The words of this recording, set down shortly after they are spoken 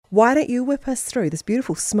Why don't you whip us through this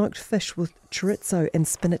beautiful smoked fish with chorizo and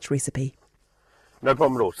spinach recipe? No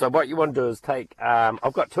problem at all. So what you want to do is take,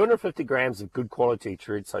 I've got 250 grams of good quality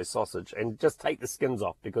chorizo sausage, and just take the skins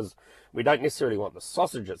off, because we don't necessarily want the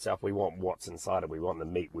sausage itself. We want what's inside it. We want the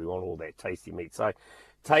meat. We want all that tasty meat. So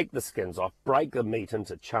take the skins off, break the meat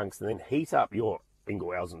into chunks, and then heat up your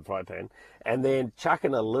Elzen fry pan, and then chuck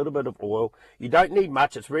in a little bit of oil. You don't need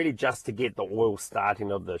much. It's really just to get the oil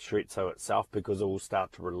starting of the chorizo itself, because it will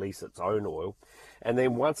start to release its own oil. And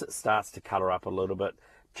then once it starts to colour up a little bit,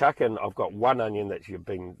 chuck in, I've got one onion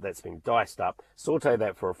that's been diced up, saute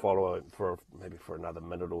that for maybe for another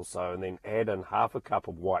minute or so, and then add in half a cup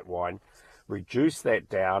of white wine, reduce that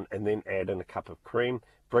down, and then add in a cup of cream,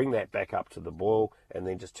 bring that back up to the boil, and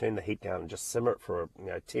then just turn the heat down and just simmer it for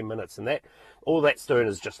 10 minutes. And that, all that's doing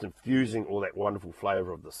is just infusing all that wonderful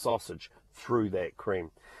flavour of the sausage through that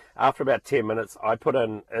cream. After about 10 minutes, I put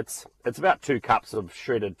in, it's about 2 cups of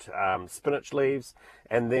shredded spinach leaves,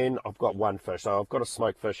 and then I've got one fish. So I've got a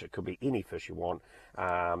smoked fish. It could be any fish you want.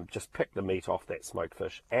 Just pick the meat off that smoked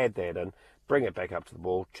fish, add that in, bring it back up to the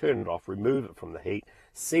boil, turn it off, remove it from the heat,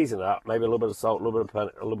 season it up, maybe a little bit of salt, a little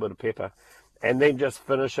bit of pepper, and then just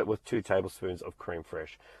finish it with 2 tablespoons of creme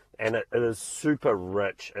fraiche. And it is super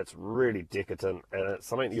rich. It's really decadent, and it's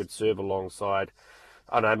something you'd serve alongside,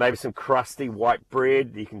 I don't know, maybe some crusty white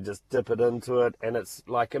bread. You can just dip it into it, and it's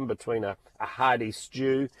like in between a hearty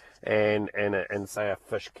stew and say a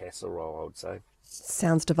fish casserole, I would say.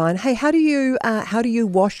 Sounds divine. Hey, how do you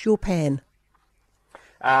wash your pan?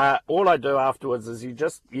 All I do afterwards is you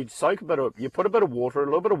put a bit of water, a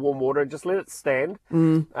little bit of warm water, and just let it stand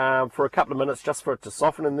for a couple of minutes, just for it to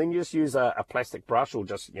soften, and then you just use a plastic brush, or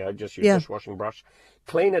just your dishwashing brush,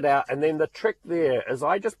 clean it out. And then the trick there is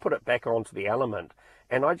I just put it back onto the element,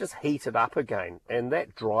 and I just heat it up again, and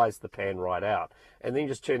that dries the pan right out. And then you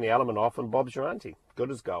just turn the element off, and Bob's your auntie.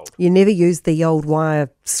 Good as gold. You never use the old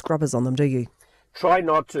wire scrubbers on them, do you? Try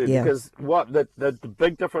not to, because what the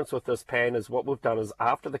big difference with this pan is, what we've done is,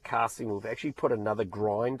 after the casting, we've actually put another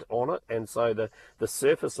grind on it, and so the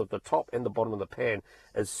surface of the top and the bottom of the pan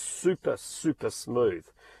is super, super smooth.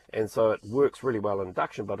 And so it works really well in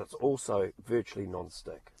induction, but it's also virtually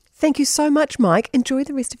non-stick. Thank you so much, Mike. Enjoy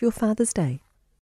the rest of your Father's Day.